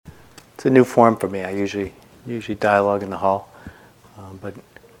It's a new form for me. I usually dialogue in the hall, but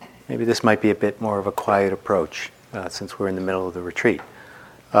maybe this might be a bit more of a quiet approach since we're in the middle of the retreat.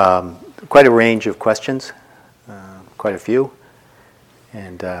 Quite a range of questions, quite a few,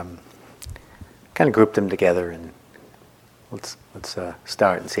 and kind of group them together and let's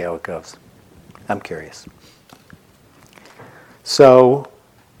start and see how it goes. I'm curious. So,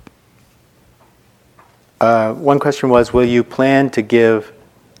 one question was, will you plan to give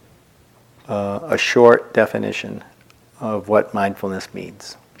a short definition of what mindfulness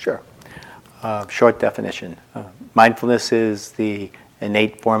means? Sure. Short definition. Mindfulness is the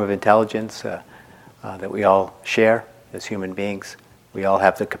innate form of intelligence that we all share as human beings. We all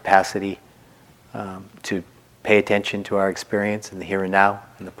have the capacity to pay attention to our experience in the here and now,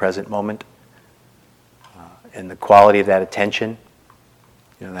 in the present moment. And the quality of that attention,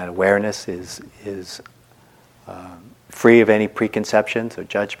 that awareness is free of any preconceptions or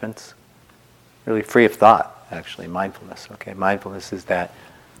judgments, really free of thought, actually, mindfulness. Okay, mindfulness is that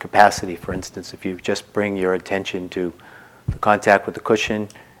capacity. For instance, if you just bring your attention to the contact with the cushion,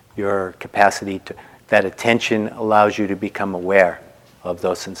 your capacity to, that attention allows you to become aware of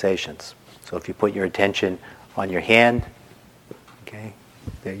those sensations. So if you put your attention on your hand, okay,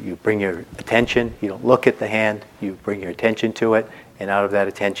 you bring your attention, you don't look at the hand, you bring your attention to it, and out of that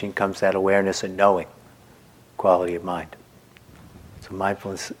attention comes that awareness and knowing quality of mind. So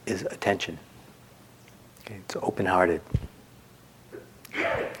mindfulness is attention. Okay, it's open-hearted.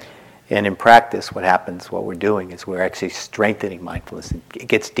 And in practice, what happens, what we're doing is we're actually strengthening mindfulness. It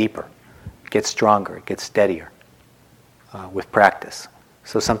gets deeper, it gets stronger, it gets steadier with practice.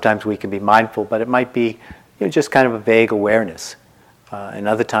 So sometimes we can be mindful, but it might be just kind of a vague awareness. And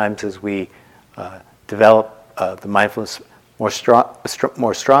other times as we develop the mindfulness more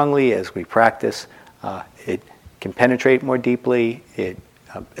strongly as we practice, it can penetrate more deeply.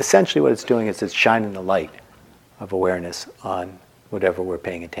 Essentially what it's doing is it's shining the light of awareness on whatever we're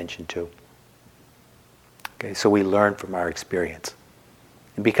paying attention to. Okay, so we learn from our experience.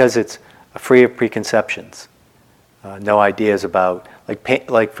 And because it's free of preconceptions, no ideas about,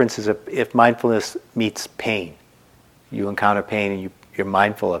 like for instance, if mindfulness meets pain, you encounter pain and you're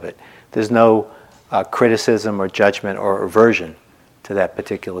mindful of it, there's no criticism or judgment or aversion to that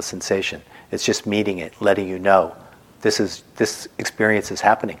particular sensation. It's just meeting it, letting you know this experience is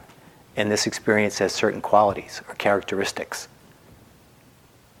happening, and this experience has certain qualities or characteristics.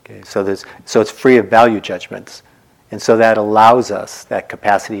 Okay, so it's free of value judgments, and so that allows us that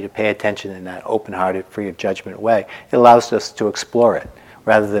capacity to pay attention in that open-hearted, free of judgment way. It allows us to explore it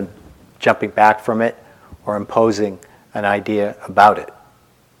rather than jumping back from it or imposing an idea about it.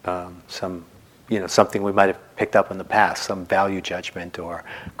 Something we might have picked up in the past, some value judgment or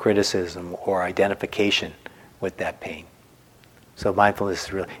criticism or identification with that pain. So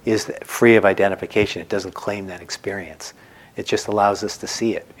mindfulness is free of identification. It doesn't claim that experience. It just allows us to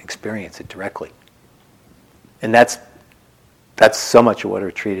see it, experience it directly. And that's so much of what a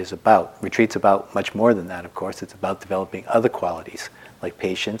retreat is about. Retreat's about much more than that, of course. It's about developing other qualities like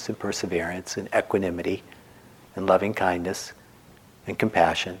patience and perseverance and equanimity and loving kindness and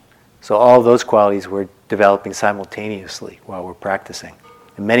compassion. So all those qualities we're developing simultaneously while we're practicing.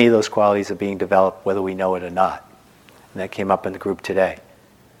 And many of those qualities are being developed whether we know it or not. And that came up in the group today.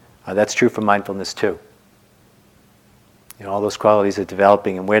 That's true for mindfulness too. All those qualities are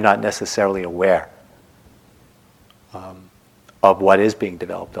developing and we're not necessarily aware of what is being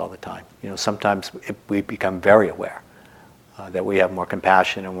developed all the time. Sometimes we become very aware that we have more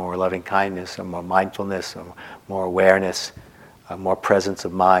compassion and more loving kindness and more mindfulness and more awareness, more presence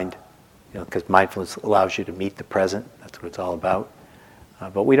of mind, because mindfulness allows you to meet the present. That's what it's all about.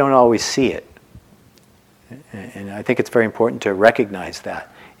 But we don't always see it. And I think it's very important to recognize that.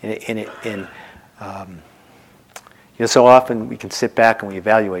 So often we can sit back and we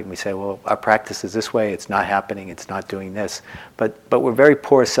evaluate and we say, well, our practice is this way, it's not happening, it's not doing this. But we're very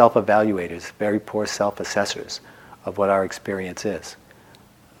poor self-evaluators, very poor self-assessors of what our experience is.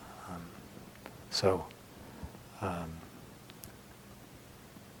 So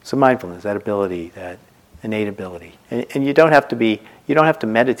mindfulness, that ability, that innate ability. And you don't have to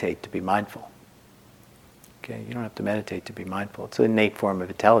meditate to be mindful. Okay, you don't have to meditate to be mindful. It's an innate form of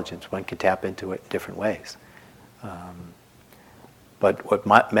intelligence. One can tap into it in different ways. But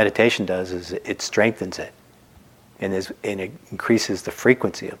what meditation does is it strengthens it, and it increases the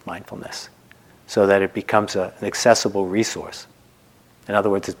frequency of mindfulness, so that it becomes an accessible resource. In other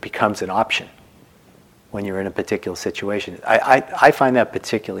words, it becomes an option when you're in a particular situation. I find that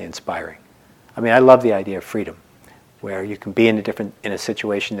particularly inspiring. I mean, I love the idea of freedom, where you can be in a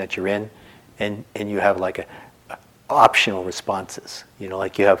situation that you're in, and you have like optional responses.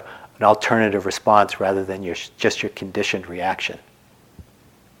 Like you have an alternative response rather than just your conditioned reaction.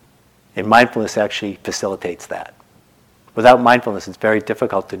 And mindfulness actually facilitates that. Without mindfulness, it's very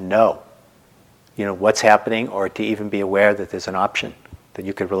difficult to know, what's happening, or to even be aware that there's an option, that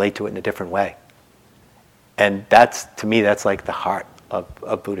you could relate to it in a different way. And to me, that's like the heart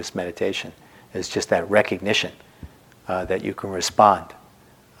of Buddhist meditation, is just that recognition that you can respond,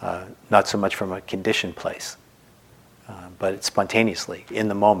 not so much from a conditioned place, but it's spontaneously, in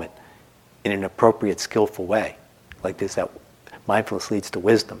the moment, in an appropriate, skillful way. Like there's that mindfulness leads to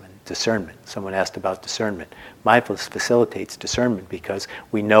wisdom and discernment. Someone asked about discernment. Mindfulness facilitates discernment because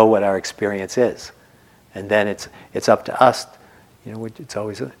we know what our experience is. And then it's up to us. It's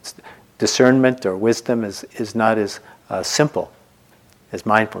always discernment or wisdom is not as simple as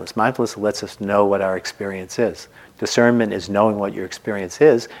mindfulness. Mindfulness lets us know what our experience is. Discernment is knowing what your experience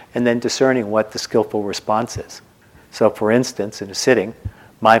is and then discerning what the skillful response is. So for instance, in a sitting,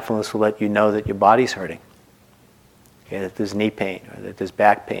 mindfulness will let you know that your body's hurting. Okay, that there's knee pain, or that there's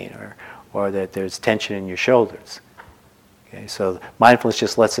back pain, or that there's tension in your shoulders. Okay, so mindfulness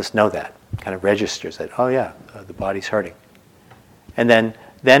just lets us know that, kind of registers that, oh yeah, the body's hurting. And then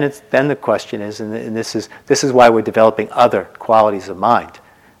the question is, and this is why we're developing other qualities of mind.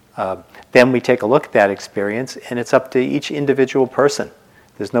 Then we take a look at that experience, and it's up to each individual person.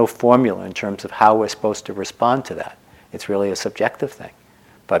 There's no formula in terms of how we're supposed to respond to that. It's really a subjective thing.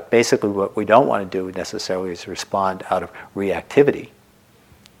 But basically what we don't want to do necessarily is respond out of reactivity.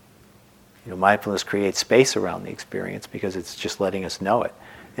 Mindfulness creates space around the experience because it's just letting us know it.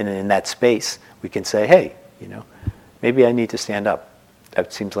 And in that space, we can say, hey, maybe I need to stand up.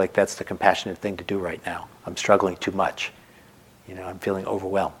 That seems like that's the compassionate thing to do right now. I'm struggling too much. I'm feeling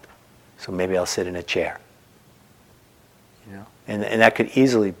overwhelmed. So maybe I'll sit in a chair. And that could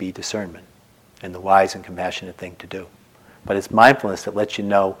easily be discernment and the wise and compassionate thing to do. But it's mindfulness that lets you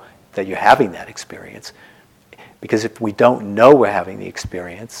know that you're having that experience. Because if we don't know we're having the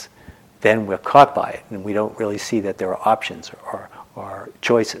experience, then we're caught by it, and we don't really see that there are options or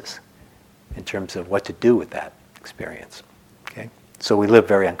choices in terms of what to do with that experience. Okay? So we live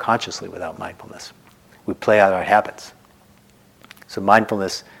very unconsciously without mindfulness. We play out our habits. So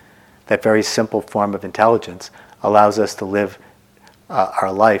mindfulness, that very simple form of intelligence, allows us to live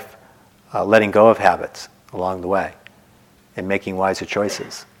our life letting go of habits along the way and making wiser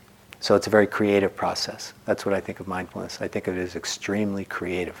choices. So it's a very creative process. That's what I think of mindfulness. I think of it as extremely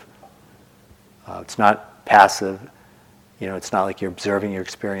creative. It's not passive. It's not like you're observing your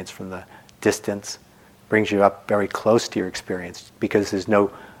experience from the distance. It brings you up very close to your experience because there's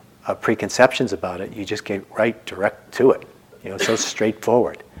no preconceptions about it. You just get right direct to it. So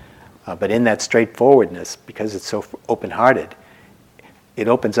straightforward. But in that straightforwardness, because it's so open-hearted, it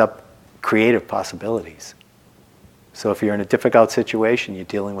opens up creative possibilities. So if you're in a difficult situation, you're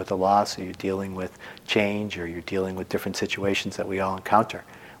dealing with a loss, or you're dealing with change, or you're dealing with different situations that we all encounter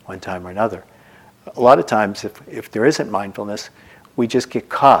one time or another. A lot of times, if there isn't mindfulness, we just get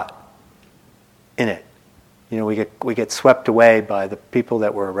caught in it. We get swept away by the people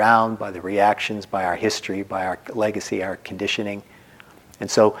that we're around, by the reactions, by our history, by our legacy, our conditioning. And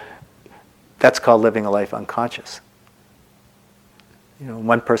so that's called living a life unconscious.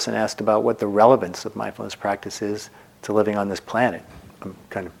 One person asked about what the relevance of mindfulness practice is to living on this planet. I'm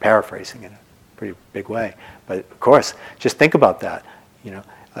kind of paraphrasing in a pretty big way. But of course, just think about that.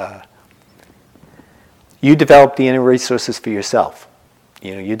 You develop the inner resources for yourself.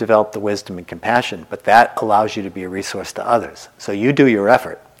 You develop the wisdom and compassion, but that allows you to be a resource to others. So you do your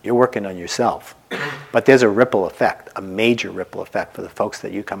effort. You're working on yourself. But there's a ripple effect, a major ripple effect for the folks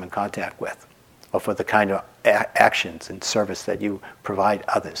that you come in contact with, or for the kind of actions and service that you provide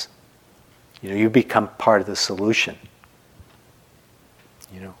others. You become part of the solution,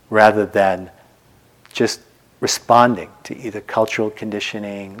 rather than just responding to either cultural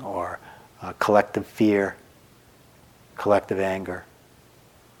conditioning or collective fear, collective anger,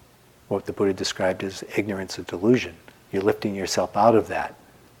 what the Buddha described as ignorance of delusion. You're lifting yourself out of that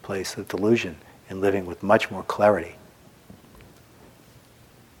place of delusion and living with much more clarity.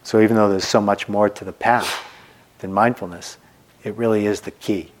 So even though there's so much more to the path than mindfulness, it really is the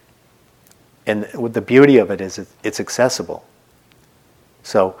key. And the beauty of it is it's accessible.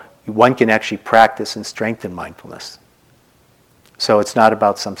 So one can actually practice and strengthen mindfulness. So it's not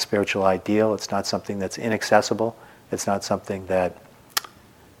about some spiritual ideal. It's not something that's inaccessible. It's not something that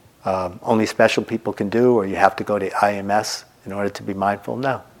only special people can do, or you have to go to IMS in order to be mindful.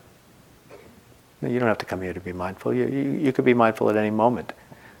 No. You don't have to come here to be mindful. You could be mindful at any moment.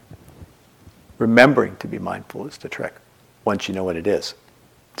 Remembering to be mindful is the trick, once you know what it is.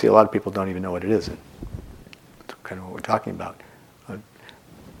 See, a lot of people don't even know what it is. That's kind of what we're talking about.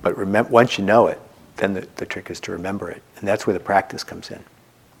 But once you know it, then the trick is to remember it. And that's where the practice comes in.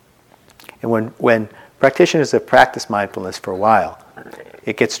 And when practitioners have practiced mindfulness for a while,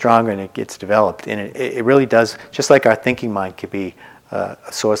 it gets stronger and it gets developed. And it really does, just like our thinking mind can be a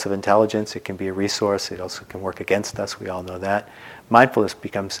source of intelligence, it can be a resource, it also can work against us, we all know that. Mindfulness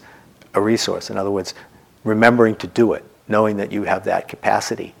becomes a resource. In other words, remembering to do it, knowing that you have that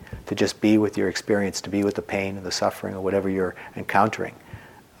capacity to just be with your experience, to be with the pain and the suffering or whatever you're encountering.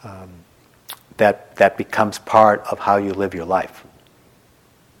 That becomes part of how you live your life.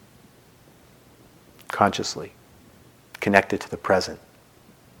 Consciously, connected to the present,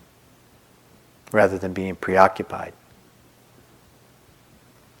 rather than being preoccupied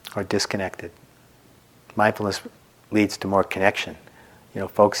or disconnected. Mindfulness leads to more connection.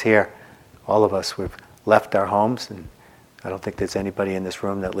 Folks here, all of us, we've left our homes, and I don't think there's anybody in this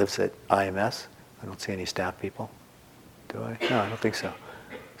room that lives at IMS. I don't see any staff people. Do I? No, I don't think so.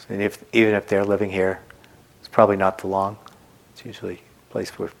 And even if they're living here, it's probably not for long. It's usually a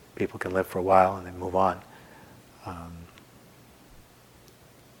place where people can live for a while and then move on.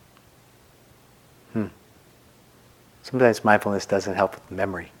 Sometimes mindfulness doesn't help with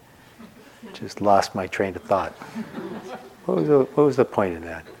memory. Just lost my train of thought. What was the point in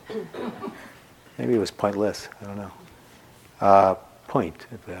that? Maybe it was pointless. I don't know. Point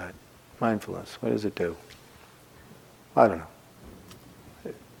of that. Mindfulness. What does it do? I don't know.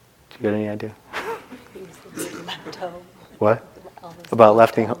 Do you got any idea? What? About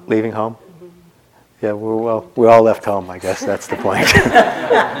leaving home? Mm-hmm. Yeah, we all left home, I guess. That's the point.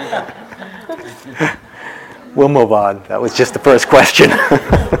 We'll move on. That was just the first question.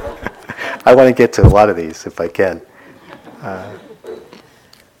 I want to get to a lot of these if I can.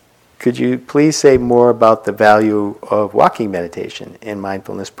 Could you please say more about the value of walking meditation in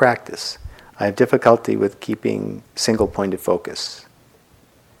mindfulness practice? I have difficulty with keeping single-pointed focus.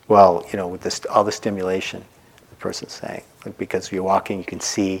 Well, with all the stimulation, the person's saying, because you're walking, you can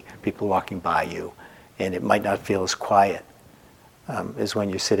see people walking by you, and it might not feel as quiet as when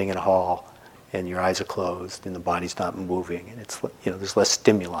you're sitting in a hall and your eyes are closed and the body's not moving, and it's there's less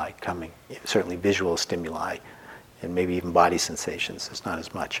stimuli coming, certainly visual stimuli, and maybe even body sensations. There's not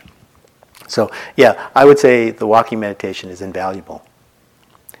as much. So, yeah, I would say the walking meditation is invaluable.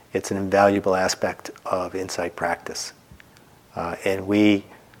 It's an invaluable aspect of insight practice, and we.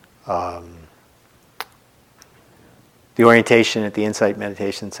 The orientation at the Insight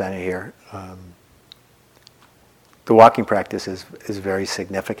Meditation Center here, the walking practice is very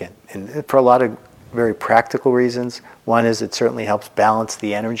significant, and for a lot of very practical reasons. One is it certainly helps balance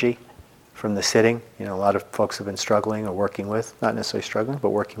the energy from the sitting. A lot of folks have been struggling or working with, not necessarily struggling,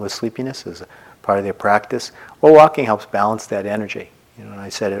 but working with sleepiness as a part of their practice. Well, walking helps balance that energy. And I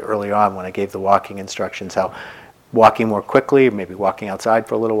said it early on when I gave the walking instructions, how walking more quickly, maybe walking outside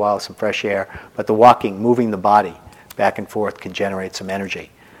for a little while, some fresh air, but the walking, moving the body back and forth can generate some energy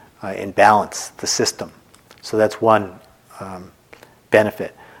and balance the system. So that's one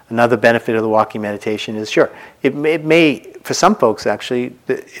benefit. Another benefit of the walking meditation is, sure, it may for some folks actually,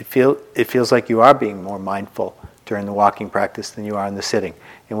 it feels like you are being more mindful during the walking practice than you are in the sitting.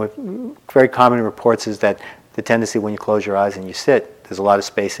 And what very common reports is that the tendency when you close your eyes and you sit, there's a lot of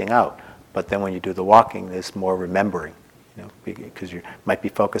spacing out. But then when you do the walking, there's more remembering, because you might be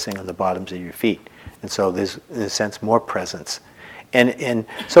focusing on the bottoms of your feet. And so there's, in a sense, more presence. And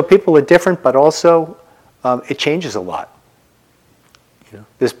so people are different, but also it changes a lot.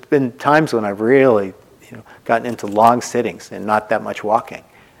 There's been times when I've really, gotten into long sittings and not that much walking.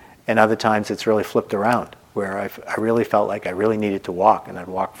 And other times it's really flipped around, where I really felt like I really needed to walk, and I'd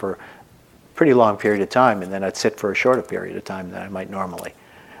walk for a pretty long period of time, and then I'd sit for a shorter period of time than I might normally.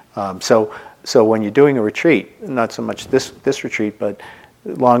 So when you're doing a retreat, not so much this retreat, but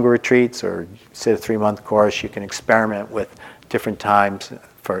longer retreats, or say a 3-month course, you can experiment with different times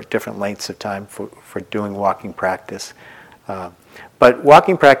for different lengths of time for doing walking practice. But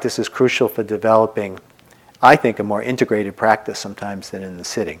walking practice is crucial for developing, I think, a more integrated practice sometimes than in the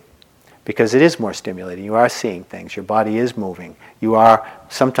sitting, because it is more stimulating. You are seeing things. Your body is moving.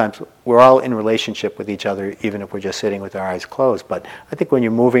 Sometimes we're all in relationship with each other, even if we're just sitting with our eyes closed. But I think when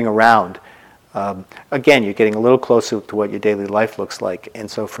you're moving around, again, you're getting a little closer to what your daily life looks like.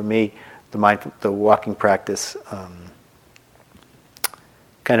 And so for me, the walking practice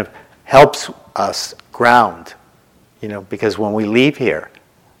kind of helps us ground, because when we leave here,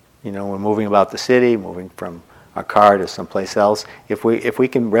 we're moving about the city, moving from our car to someplace else. If we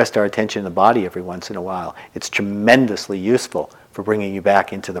can rest our attention in the body every once in a while, it's tremendously useful for bringing you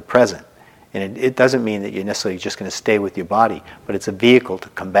back into the present. And it doesn't mean that you're necessarily just going to stay with your body, but it's a vehicle to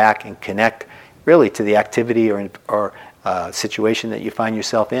come back and connect really to the activity or situation that you find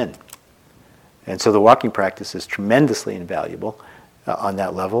yourself in. And so the walking practice is tremendously invaluable on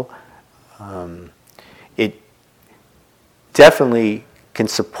that level. It definitely can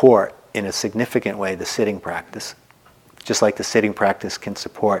support in a significant way the sitting practice, just like the sitting practice can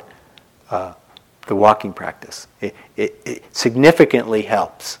support the walking practice. It significantly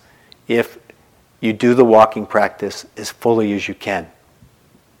helps if you do the walking practice as fully as you can.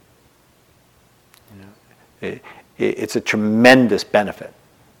 It's a tremendous benefit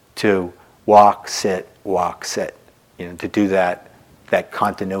to walk, sit, to do that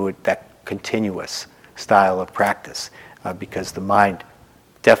continuity, that continuous style of practice, because the mind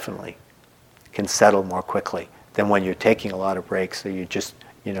definitely can settle more quickly than when you're taking a lot of breaks, or you're just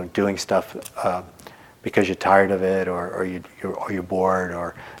doing stuff because you're tired of it, or you're bored,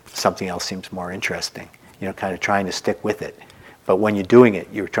 or something else seems more interesting. Kind of trying to stick with it. But when you're doing it,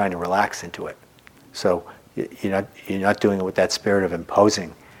 you're trying to relax into it. So you're not doing it with that spirit of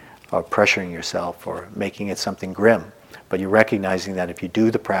imposing or pressuring yourself or making it something grim. But you're recognizing that if you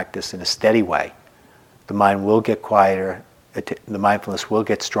do the practice in a steady way, the mind will get quieter, the mindfulness will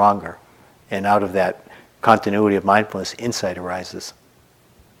get stronger, and out of that continuity of mindfulness, insight arises.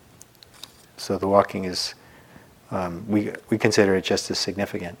 So the walking is, we consider it just as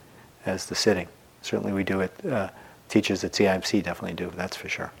significant as the sitting. Certainly we do it, teachers at CIMC definitely do, that's for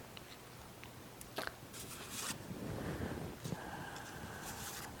sure.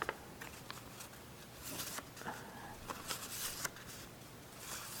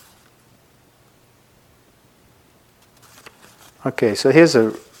 Okay, so here's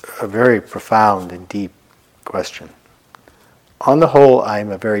a very profound and deep question. On the whole, I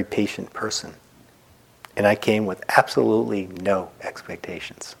am a very patient person, and I came with absolutely no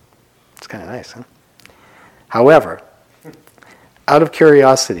expectations. It's kind of nice, huh? However, out of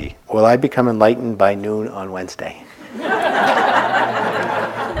curiosity, will I become enlightened by noon on Wednesday?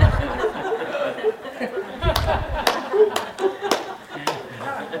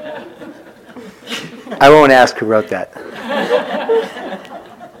 I won't ask who wrote that.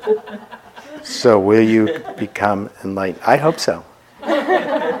 So will you become enlightened? I hope so.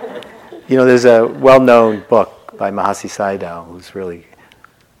 There's a well-known book by Mahasi Sayadaw, who's really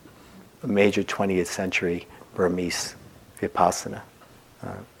a major 20th century Burmese Vipassana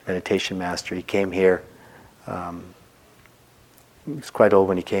meditation master. He came here. He was quite old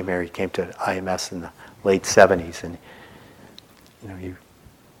when he came here. He came to IMS in the late 70s, and he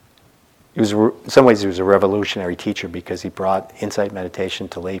was, in some ways, he was a revolutionary teacher because he brought insight meditation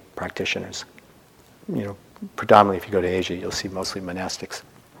to lay practitioners. Predominantly, if you go to Asia, you'll see mostly monastics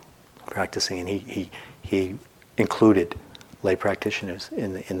practicing, and he included lay practitioners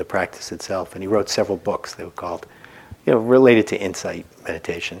in the practice itself. And he wrote several books that were called, related to insight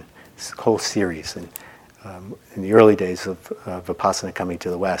meditation. This whole series. And in the early days of Vipassana coming to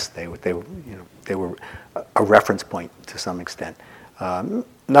the West, they were a reference point to some extent.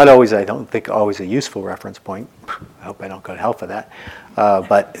 Not always, I don't think, always a useful reference point. I hope I don't go to hell for that.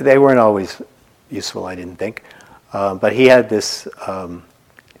 But they weren't always useful, I didn't think. But he had this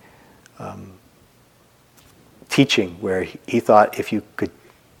teaching where he thought if you could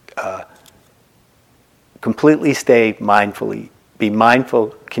completely stay be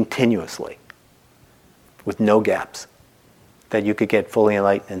mindful continuously with no gaps, that you could get fully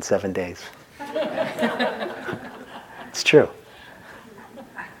enlightened in 7 days. It's true.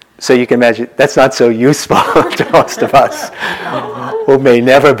 So you can imagine that's not so useful to most of us who may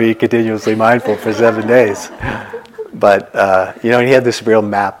never be continuously mindful for 7 days. But he had this real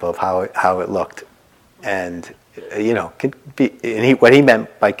map of how it looked, and what he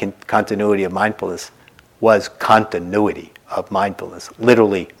meant by continuity of mindfulness was continuity of mindfulness,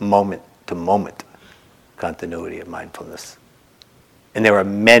 literally moment to moment continuity of mindfulness. And there are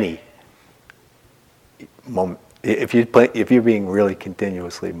many moments. If you're being really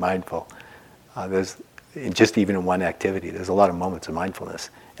continuously mindful, there's just even in one activity, there's a lot of moments of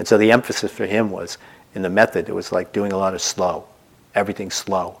mindfulness. And so the emphasis for him was, in the method, it was like doing a lot of slow, everything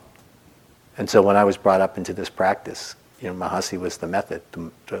slow. And so when I was brought up into this practice, Mahasi was the method,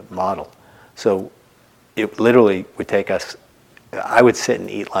 the model. So it literally would take us, I would sit and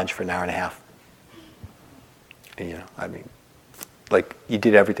eat lunch for an hour and a half. And, like you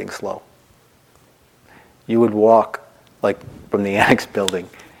did everything slow. You would walk, like from the annex building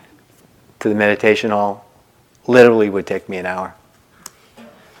to the meditation hall, literally would take me an hour.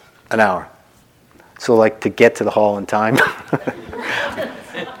 An hour. So like to get to the hall in time,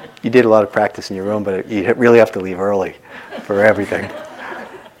 you did a lot of practice in your room, but you really have to leave early for everything.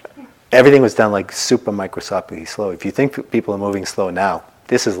 Everything was done like super microscopically slow. If you think people are moving slow now,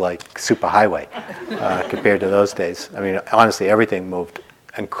 this is like superhighway compared to those days. I mean, honestly, everything moved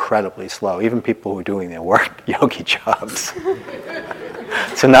incredibly slow. Even people who were doing their work, yogi jobs.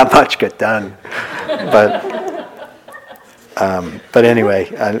 So not much got done. But anyway,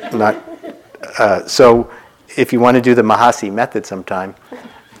 so if you want to do the Mahasi method sometime,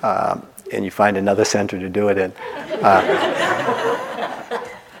 and you find another center to do it in,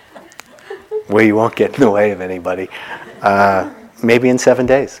 where you won't get in the way of anybody, maybe in 7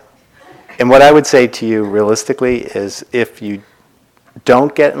 days. And what I would say to you realistically is, if you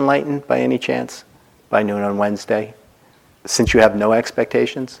don't get enlightened by any chance by noon on Wednesday, since you have no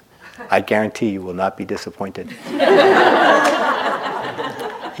expectations, I guarantee you will not be disappointed.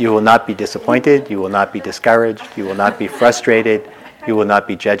 You will not be disappointed, you will not be discouraged, you will not be frustrated, you will not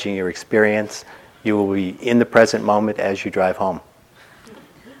be judging your experience, you will be in the present moment as you drive home.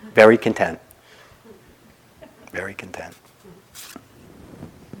 Very content. Very content.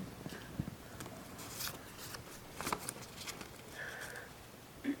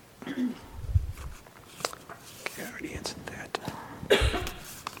 Okay, I already answered that.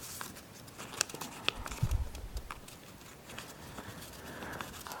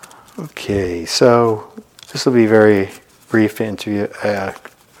 Okay, so this will be very brief interview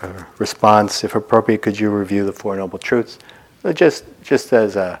response. If appropriate, could you review the Four Noble Truths? Just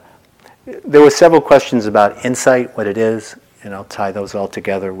as there were several questions about insight, what it is, and I'll tie those all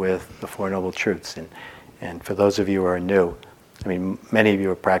together with the Four Noble Truths. And for those of you who are new, I mean, many of you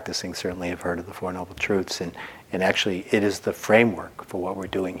are practicing certainly have heard of the Four Noble Truths, and actually it is the framework for what we're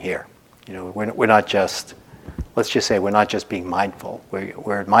doing here. You know, we're not just, let's just say we're not just being mindful.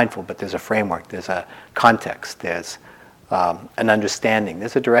 We're mindful, but there's a framework, there's a context, there's an understanding,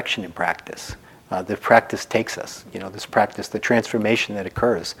 there's a direction in practice. The practice takes us. You know, this practice, the transformation that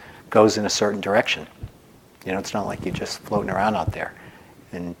occurs goes in a certain direction. You know, it's not like you're just floating around out there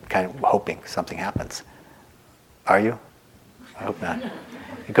and kind of hoping something happens. Are you? I hope not.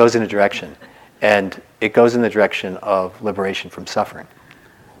 It goes in a direction. And it goes in the direction of liberation from suffering.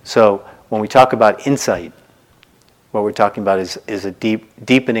 So when we talk about insight, what we're talking about is a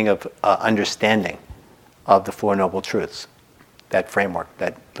deepening of understanding of the Four Noble Truths, that framework,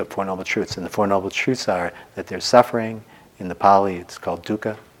 the Four Noble Truths. And the Four Noble Truths are that there's suffering. In the Pali, it's called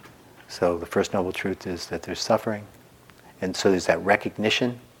dukkha. So the first Noble Truth is that there's suffering. And so there's that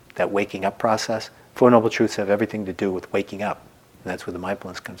recognition, that waking up process. Four Noble Truths have everything to do with waking up. And that's where the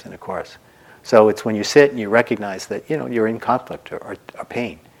mindfulness comes in, of course. So it's when you sit and you recognize that, you know, you're in conflict or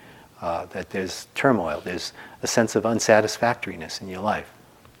pain, that there's turmoil, there's a sense of unsatisfactoriness in your life.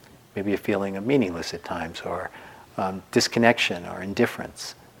 Maybe a feeling of meaningless at times, or disconnection, or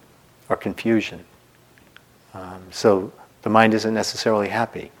indifference, or confusion. So the mind isn't necessarily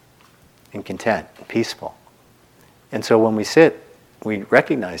happy and content and peaceful. And so when we sit, we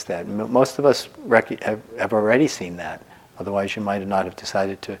recognize that. Most of us have already seen that. Otherwise, you might not have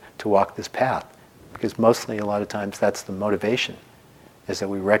decided to walk this path. Because mostly, a lot of times, that's the motivation, is that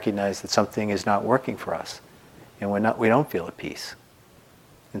we recognize that something is not working for us. And we don't feel at peace.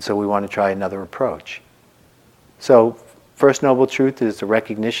 And so we want to try another approach. So, first Noble Truth is the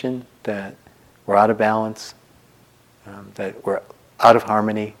recognition that we're out of balance, that we're out of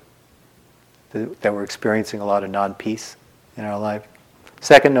harmony, that we're experiencing a lot of non-peace in our life.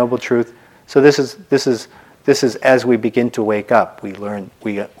 Second Noble Truth. So this is as we begin to wake up, we learn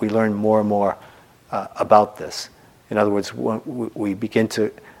more and more about this. In other words, we begin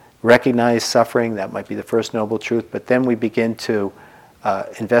to recognize suffering. That might be the first Noble Truth, but then we begin to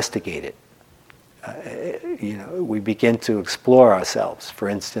investigate it. We begin to explore ourselves. For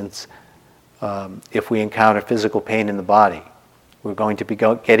instance, if we encounter physical pain in the body, we're going to be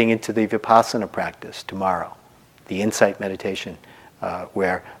getting into the Vipassana practice tomorrow, the insight meditation,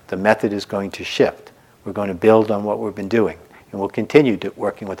 where the method is going to shift. We're going to build on what we've been doing, and we'll continue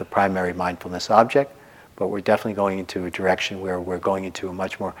working with the primary mindfulness object, but we're definitely going into a direction where we're going into a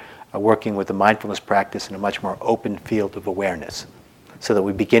much more, working with the mindfulness practice in a much more open field of awareness, so that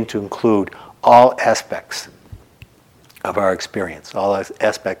we begin to include all aspects of our experience, all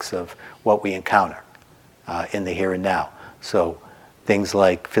aspects of what we encounter in the here and now. So things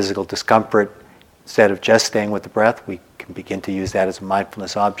like physical discomfort, instead of just staying with the breath, we can begin to use that as a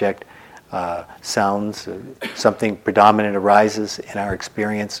mindfulness object. Sounds, something predominant arises in our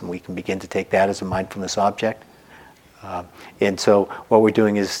experience, and we can begin to take that as a mindfulness object. And so what we're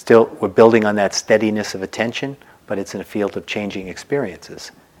doing is we're building on that steadiness of attention, but it's in a field of changing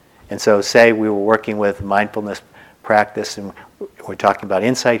experiences. And so say we were working with mindfulness practice, and we're talking about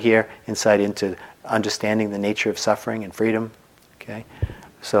insight here, insight into understanding the nature of suffering and freedom. Okay,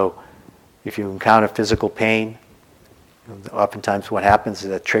 so if you encounter physical pain, Oftentimes what happens is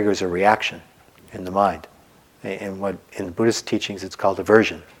that triggers a reaction in the mind. And what in Buddhist teachings it's called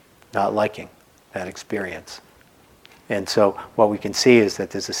aversion, not liking that experience. And so what we can see is that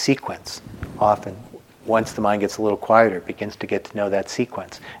there's a sequence. Often, once the mind gets a little quieter, it begins to get to know that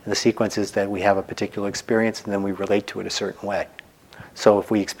sequence. And the sequence is that we have a particular experience and then we relate to it a certain way. So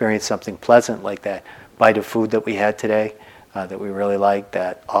if we experience something pleasant like that bite of food that we had today, that we really liked,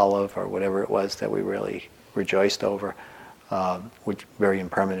 that olive or whatever it was that we really rejoiced over, which very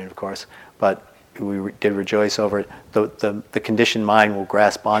impermanent of course, but we did rejoice over it, the conditioned mind will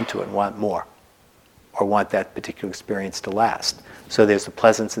grasp onto it and want more, or want that particular experience to last. So there's the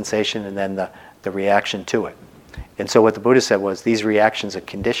pleasant sensation and then the reaction to it. And so what the Buddha said was these reactions are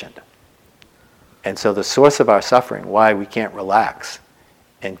conditioned. And so the source of our suffering, why we can't relax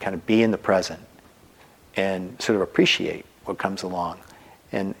and kind of be in the present and sort of appreciate what comes along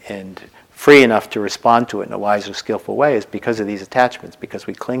and free enough to respond to it in a wise or skillful way, is because of these attachments, because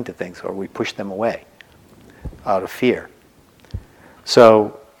we cling to things or we push them away out of fear.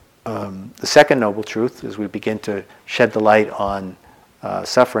 So the second noble truth, as we begin to shed the light on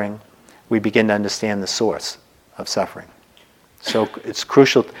suffering, we begin to understand the source of suffering. So it's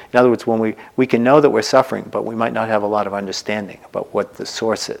crucial. In other words, when we can know that we're suffering, but we might not have a lot of understanding about what the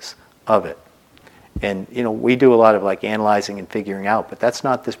source is of it. And we do a lot of like analyzing and figuring out, but that's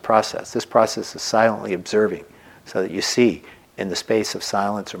not this process. This process is silently observing, so that you see in the space of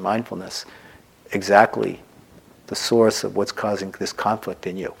silence or mindfulness exactly the source of what's causing this conflict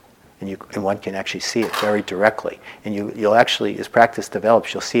in you. And one can actually see it very directly. And you'll actually, as practice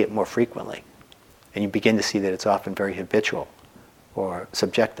develops, you'll see it more frequently. And you begin to see that it's often very habitual or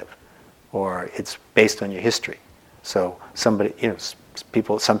subjective, or it's based on your history. So some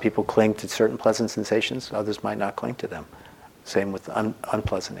people cling to certain pleasant sensations, others might not cling to them. Same with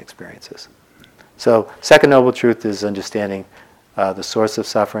unpleasant experiences. So second noble truth is understanding the source of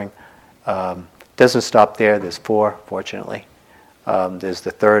suffering. Doesn't stop there. There's 4, fortunately. There's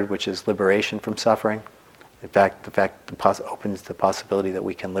the third, which is liberation from suffering. In fact, opens the possibility that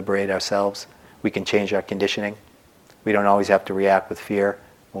we can liberate ourselves. We can change our conditioning. We don't always have to react with fear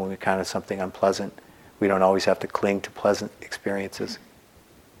when we encounter something unpleasant. We don't always have to cling to pleasant experiences.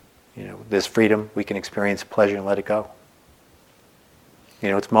 There's freedom. We can experience pleasure and let it go.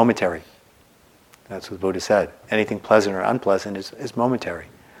 It's momentary. That's what the Buddha said. Anything pleasant or unpleasant is momentary.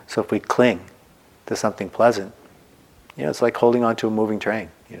 So if we cling to something pleasant, it's like holding on to a moving train.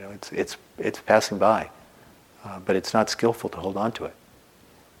 It's passing by, but it's not skillful to hold on to it.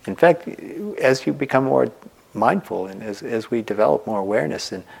 In fact, as you become more mindful and as we develop more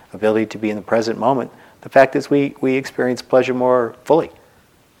awareness and ability to be in the present moment, the fact is we experience pleasure more fully.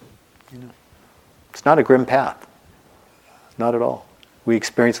 It's not a grim path. Not at all. We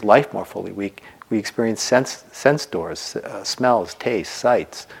experience life more fully. We experience sense doors, smells, tastes,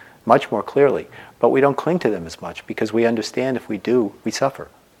 sights, much more clearly. But we don't cling to them as much because we understand if we do, we suffer.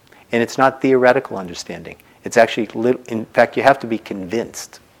 And it's not theoretical understanding. It's actually, in fact, you have to be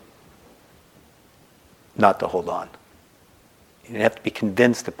convinced not to hold on. You have to be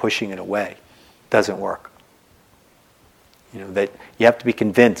convinced that pushing it away doesn't work. That you have to be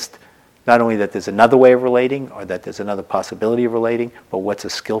convinced not only that there's another way of relating or that there's another possibility of relating, but what's a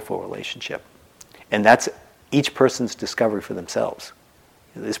skillful relationship. And that's each person's discovery for themselves.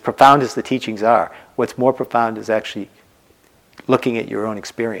 As profound as the teachings are, what's more profound is actually looking at your own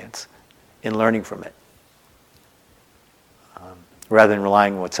experience and learning from it, rather than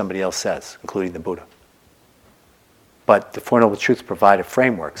relying on what somebody else says, including the Buddha. But the Four Noble Truths provide a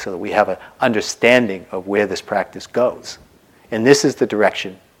framework so that we have an understanding of where this practice goes. And this is the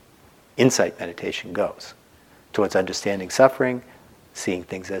direction insight meditation goes, towards understanding suffering, seeing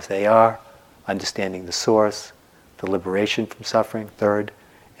things as they are, understanding the source, the liberation from suffering, third,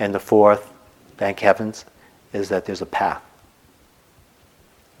 and the fourth, thank heavens, is that there's a path.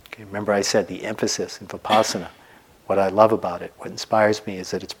 Okay, remember I said the emphasis in Vipassana, what I love about it, what inspires me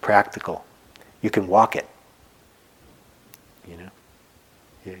is that it's practical. You can walk it.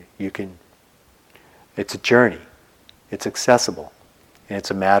 You can, it's a journey. It's accessible. And it's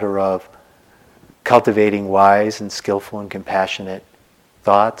a matter of cultivating wise and skillful and compassionate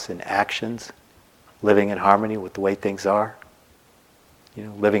thoughts and actions, living in harmony with the way things are,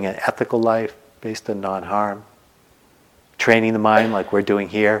 living an ethical life based on non-harm, training the mind like we're doing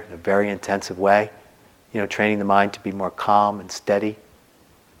here in a very intensive way, training the mind to be more calm and steady,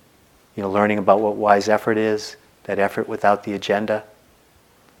 learning about what wise effort is, that effort without the agenda,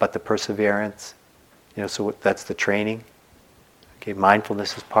 but the perseverance, so that's the training. Okay,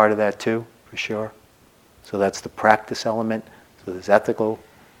 mindfulness is part of that too, for sure. So that's the practice element. So there's ethical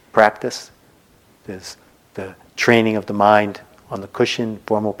practice, there's the training of the mind on the cushion,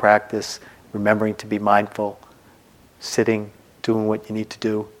 formal practice, remembering to be mindful, sitting, doing what you need to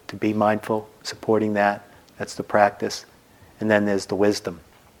do to be mindful, supporting that. That's the practice. And then there's the wisdom,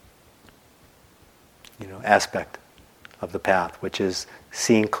 aspect of the path, which is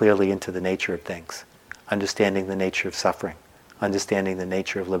seeing clearly into the nature of things, understanding the nature of suffering, understanding the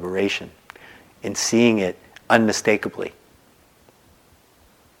nature of liberation, and seeing it unmistakably.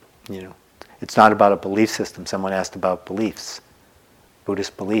 It's not about a belief system. Someone asked about beliefs,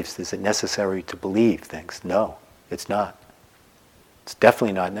 Buddhist beliefs. Is it necessary to believe things? No, it's not. It's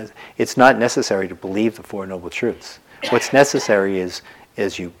definitely not. It's not necessary to believe the Four Noble Truths. What's necessary is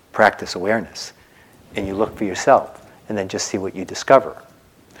you practice awareness, and you look for yourself, and then just see what you discover.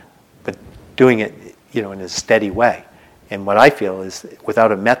 But doing it, in a steady way. And what I feel is,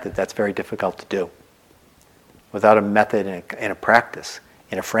 without a method, that's very difficult to do. Without a method and a practice,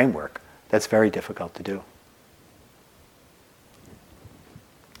 in a framework, that's very difficult to do.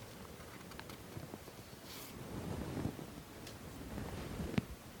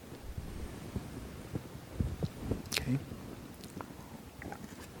 Okay.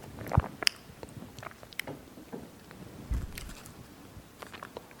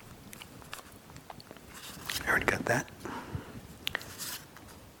 I already got that.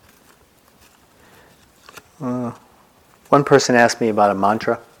 One person asked me about a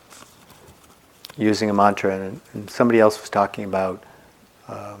mantra, using a mantra, and somebody else was talking about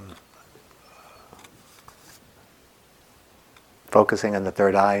focusing on the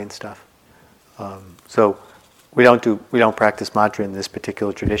third eye and stuff. So we don't practice mantra in this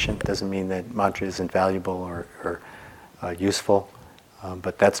particular tradition. It doesn't mean that mantra isn't valuable or useful,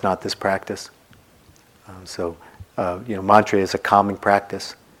 but that's not this practice. Mantra is a calming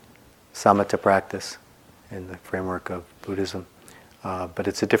practice, samatha practice, in the framework of Buddhism, but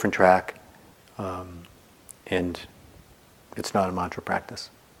it's a different track, and it's not a mantra practice.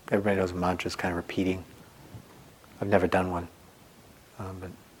 Everybody knows a mantra is kind of repeating. I've never done one,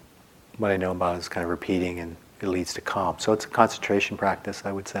 but what I know about it is kind of repeating, and it leads to calm. So it's a concentration practice,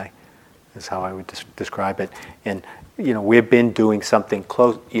 I would say, is how I would describe it. And we've been doing something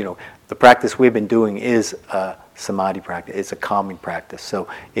close. The practice we've been doing is a samadhi practice. It's a calming practice. So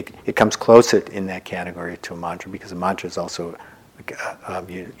it comes closer in that category to a mantra, because a mantra is also,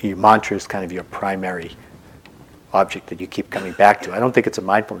 your mantra is kind of your primary object that you keep coming back to. I don't think it's a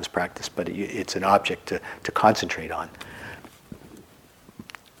mindfulness practice, but it's an object to concentrate on.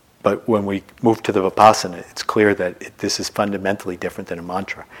 But when we move to the vipassana, it's clear that this is fundamentally different than a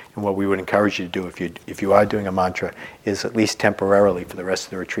mantra. And what we would encourage you to do, if you are doing a mantra, is at least temporarily for the rest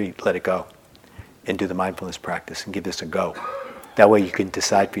of the retreat, let it go and do the mindfulness practice and give this a go. That way you can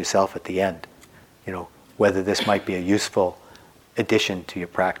decide for yourself at the end, whether this might be a useful addition to your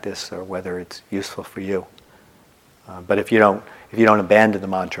practice or whether it's useful for you. But if you don't abandon the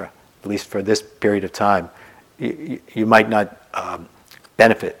mantra, at least for this period of time, you might not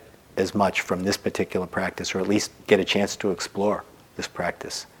benefit as much from this particular practice, or at least get a chance to explore this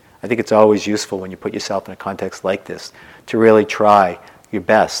practice. I think it's always useful when you put yourself in a context like this to really try your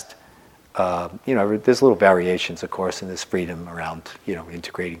best. There's little variations, of course, in this freedom around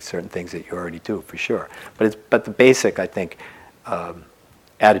integrating certain things that you already do, for sure. But the basic, I think,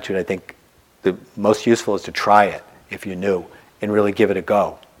 attitude, I think the most useful is to try it if you're new and really give it a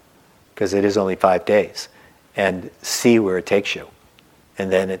go, because it is only 5 days, and see where it takes you. And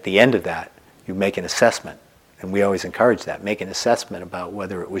then at the end of that, you make an assessment. And we always encourage that. Make an assessment about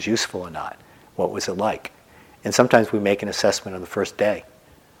whether it was useful or not. What was it like? And sometimes we make an assessment on the first day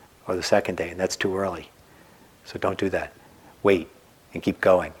or the second day, and that's too early. So don't do that. Wait and keep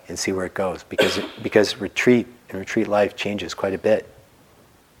going and see where it goes. Because retreat and retreat life changes quite a bit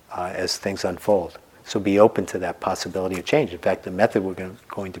as things unfold. So be open to that possibility of change. In fact, the method we're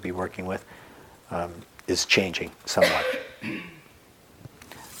going to be working with is changing somewhat.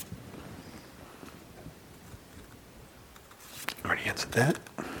 Already answered that.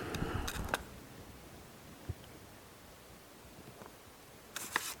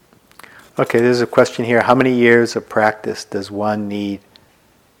 Okay, there's a question here. How many years of practice does one need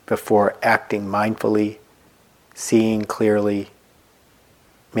before acting mindfully, seeing clearly,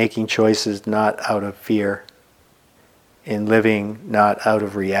 making choices not out of fear, and living not out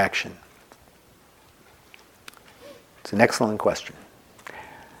of reaction? It's an excellent question.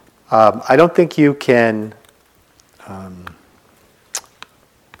 I don't think you can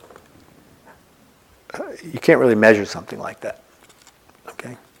you can't really measure something like that.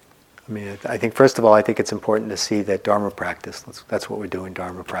 Okay? I mean, I think, first of all, I think it's important to see that Dharma practice, that's what we're doing,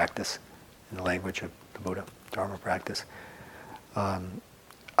 Dharma practice, in the language of the Buddha, Dharma practice.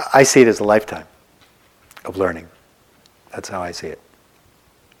 I see it as a lifetime. of learning. That's how I see it.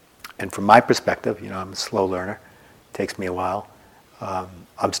 And from my perspective, I'm a slow learner. It takes me a while.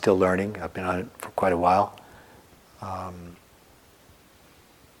 I'm still learning. I've been on it for quite a while.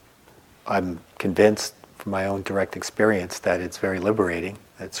 I'm convinced from my own direct experience that it's very liberating.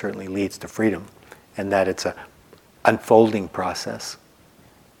 That it certainly leads to freedom, and that it's a unfolding process.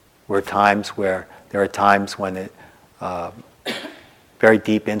 There are times when very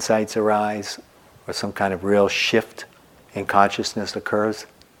deep insights arise, or some kind of real shift in consciousness occurs,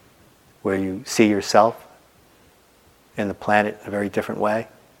 where you see yourself and the planet in a very different way.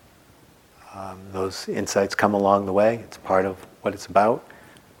 Those insights come along the way. It's part of what it's about,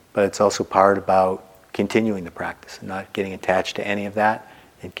 but it's also part about continuing the practice and not getting attached to any of that,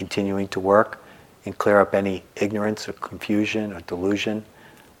 and continuing to work and clear up any ignorance or confusion or delusion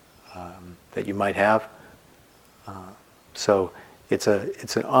that you might have. So it's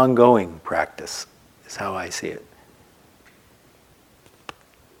an ongoing practice, is how I see it.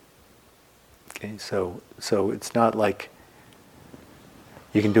 Okay, so it's not like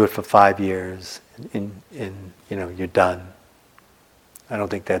you can do it for 5 years and you're done. I don't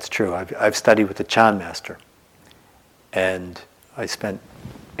think that's true. I've studied with the Chan master, and I spent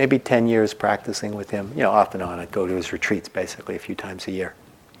maybe 10 years practicing with him. Off and on. I'd go to his retreats basically a few times a year.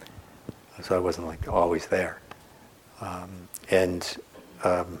 So I wasn't like always there.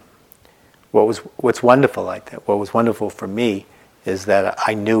 What's wonderful like that? What was wonderful for me is that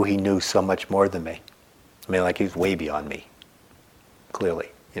I knew he knew so much more than me. I mean, like he was way beyond me. Clearly,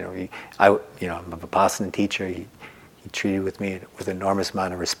 I'm a Vipassana teacher. He treated with me with an enormous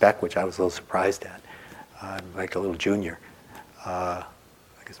amount of respect, which I was a little surprised at. I'm like a little junior, I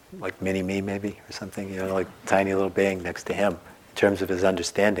guess like mini me maybe or something. Like a tiny little being next to him in terms of his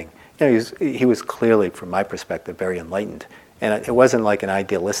understanding. He was clearly, from my perspective, very enlightened. And it wasn't like an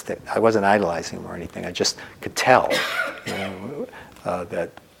idealistic. I wasn't idolizing him or anything. I just could tell, that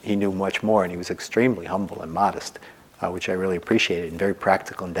he knew much more, and he was extremely humble and modest, which I really appreciated, and very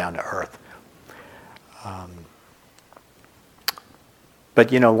practical and down to earth.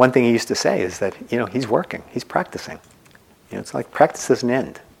 But one thing he used to say is that he's working, he's practicing. It's like practice doesn't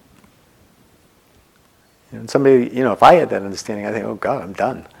end. And somebody, if I had that understanding, I think, oh God, I'm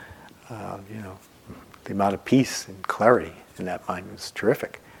done. The amount of peace and clarity in that mind was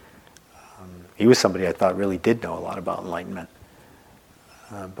terrific. He was somebody I thought really did know a lot about enlightenment.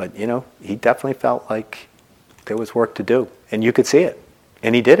 But he definitely felt like there was work to do, and you could see it,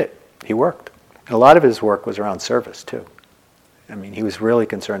 and he did it. He worked. And a lot of his work was around service too. I mean, he was really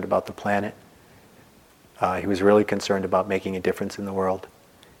concerned about the planet. He was really concerned about making a difference in the world.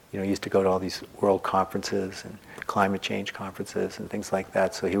 He used to go to all these world conferences and climate change conferences and things like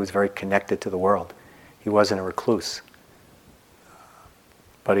that. So he was very connected to the world. He wasn't a recluse,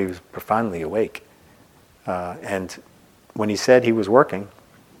 but he was profoundly awake. And when he said he was working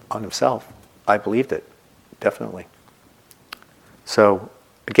on himself, I believed it, definitely. So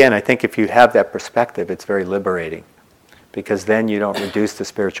again, I think if you have that perspective, it's very liberating, because then you don't reduce the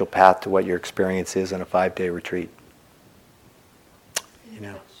spiritual path to what your experience is on a 5-day retreat. What's the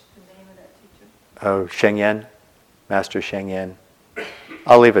name of that teacher? Oh, Sheng Yen, Master Sheng Yen.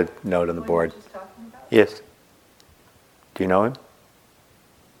 I'll leave a note on the board. You were just talking about? Yes. Do you know him?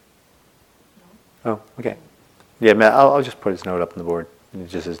 No. Oh, okay. Yeah, I'll just put his note up on the board.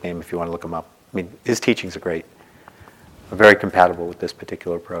 Just his name if you want to look him up. I mean, his teachings are great. Very compatible with this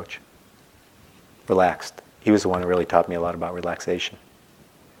particular approach. Relaxed. He was the one who really taught me a lot about relaxation.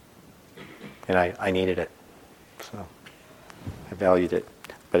 And I needed it. So I valued it.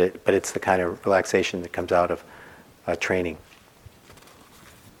 But it's the kind of relaxation that comes out of training.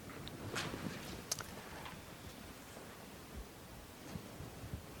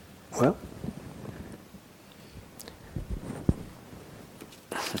 Well,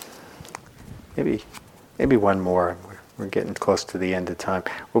 maybe one more. We're getting close to the end of time.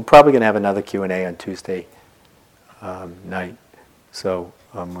 We're probably going to have another Q&A on Tuesday night. So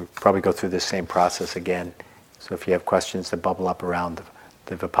we'll probably go through this same process again. So if you have questions that bubble up around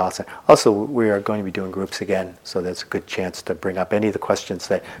the Vipassana. Also, we are going to be doing groups again, so that's a good chance to bring up any of the questions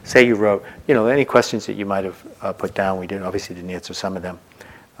that, say you wrote, any questions that you might have put down. We obviously didn't answer some of them.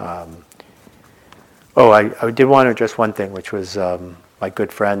 I did want to address one thing, which was my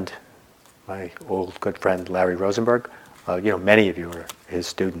old good friend Larry Rosenberg. Many of you are his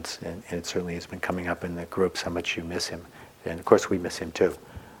students, and it certainly has been coming up in the groups how much you miss him, and of course we miss him too.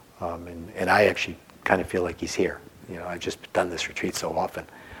 And I actually kind of feel like he's here. I've just done this retreat so often.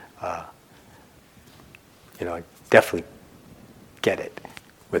 I definitely get it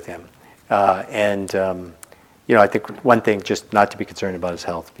with him. I think one thing, just not to be concerned about his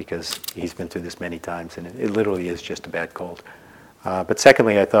health, because he's been through this many times, and it literally is just a bad cold. But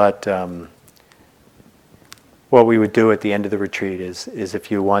secondly, I thought what we would do at the end of the retreat is if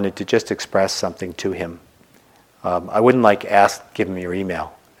you wanted to just express something to him, I wouldn't give him your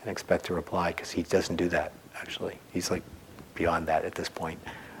email and expect a reply, because he doesn't do that, actually. He's like beyond that at this point.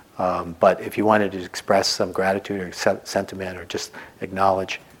 But if you wanted to express some gratitude or sentiment, or just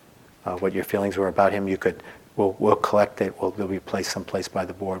acknowledge what your feelings were about him, you could. We'll collect it. There'll be placed someplace by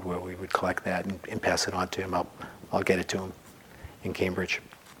the board where we would collect that and pass it on to him. I'll get it to him in Cambridge.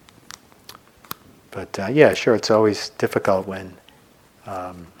 But yeah, sure, it's always difficult when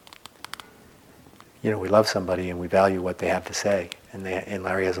we love somebody and we value what they have to say, and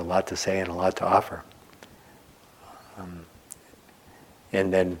Larry has a lot to say and a lot to offer.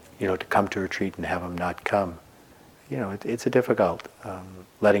 And then to come to retreat and have him not come, it's a difficult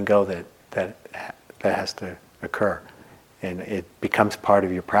letting go that has to occur, and it becomes part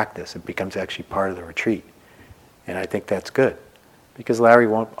of your practice. It becomes actually part of the retreat, and I think that's good, because Larry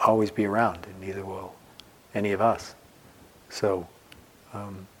won't always be around, and neither will any of us. So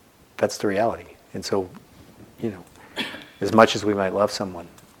that's the reality. And so, as much as we might love someone,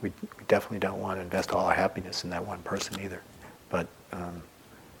 we definitely don't want to invest all our happiness in that one person either. But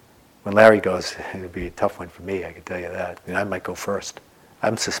when Larry goes, it'll be a tough one for me, I can tell you that. I might go first.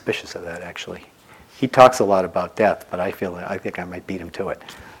 I'm suspicious of that, actually. He talks a lot about death, but I think I might beat him to it.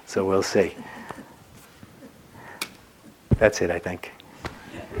 So we'll see. That's it, I think.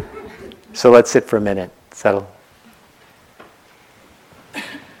 So let's sit for a minute. Settle.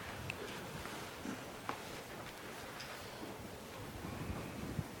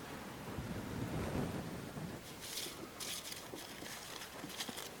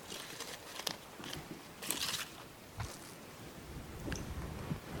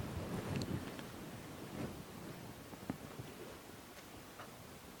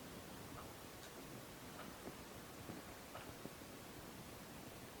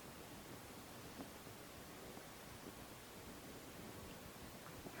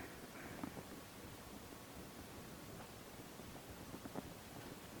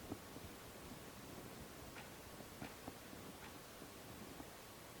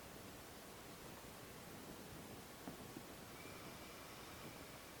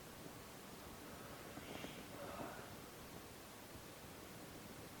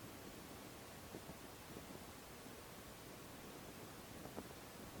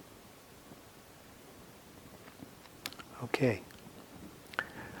 Okay.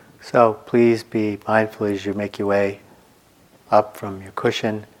 So please be mindful as you make your way up from your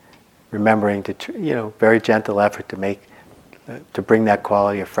cushion, remembering to, very gentle effort to bring that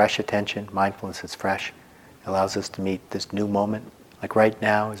quality of fresh attention. Mindfulness is fresh. It allows us to meet this new moment. Like right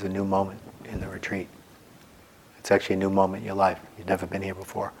now is a new moment in the retreat. It's actually a new moment in your life. You've never been here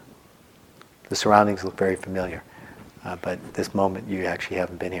before. The surroundings look very familiar, but this moment you actually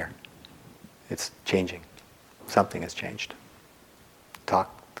haven't been here. It's changing. Something has changed. The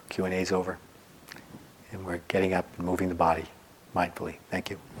Q&A's over. And we're getting up and moving the body mindfully. Thank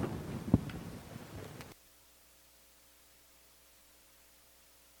you.